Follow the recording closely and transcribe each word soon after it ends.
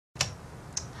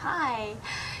Hi.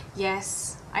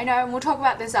 Yes, I know, and we'll talk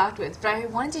about this afterwards, but I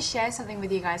wanted to share something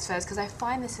with you guys first because I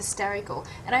find this hysterical,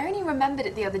 and I only remembered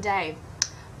it the other day,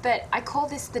 but I call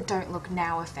this the don't look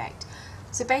now effect.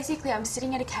 So basically I'm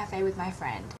sitting at a cafe with my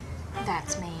friend.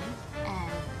 That's me,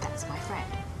 and that's my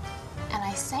friend. And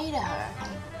I say to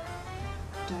her,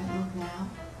 don't look now,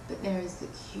 but there is the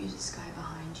cutest guy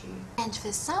behind you. And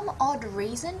for some odd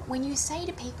reason, when you say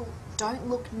to people, don't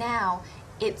look now,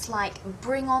 it's like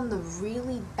bring on the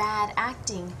really bad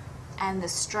acting and the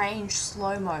strange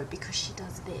slow-mo because she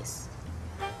does this.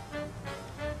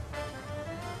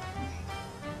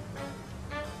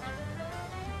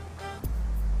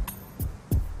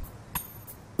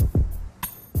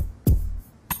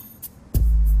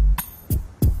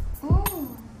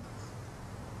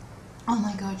 Oh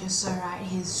my god, you're so right,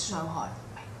 he's so hot.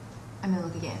 Wait, I'm gonna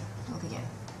look again, look again.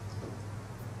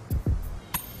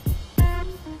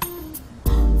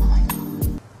 Oh my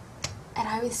god. And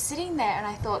I was sitting there and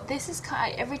I thought, this is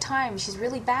kind of, every time she's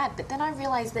really bad, but then I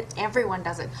realized that everyone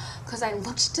does it. Because I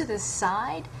looked to the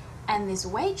side and this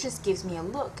waitress gives me a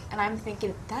look and I'm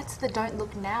thinking, that's the don't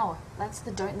look now. That's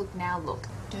the don't look now look.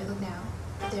 Don't look now.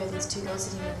 There are these two girls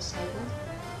sitting at the table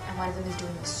and one of them is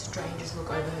doing the strangest look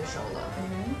over her shoulder.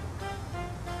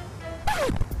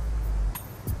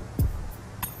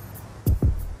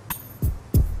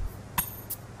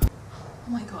 Oh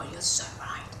my god, you're so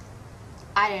right.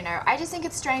 I don't know, I just think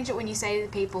it's strange that when you say to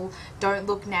people, don't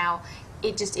look now,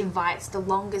 it just invites the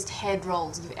longest head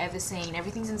rolls you've ever seen.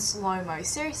 Everything's in slow-mo.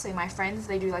 Seriously, my friends,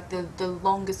 they do like the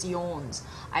longest yawns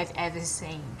I've ever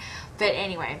seen. But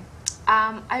anyway,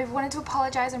 I wanted to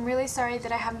apologise. I'm really sorry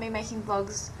that I haven't been making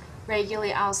vlogs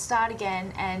regularly. I'll start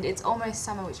again, and it's almost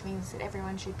summer, which means that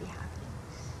everyone should be happy.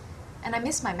 And I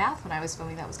missed my mouth when I was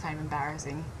filming. That was kind of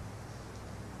embarrassing.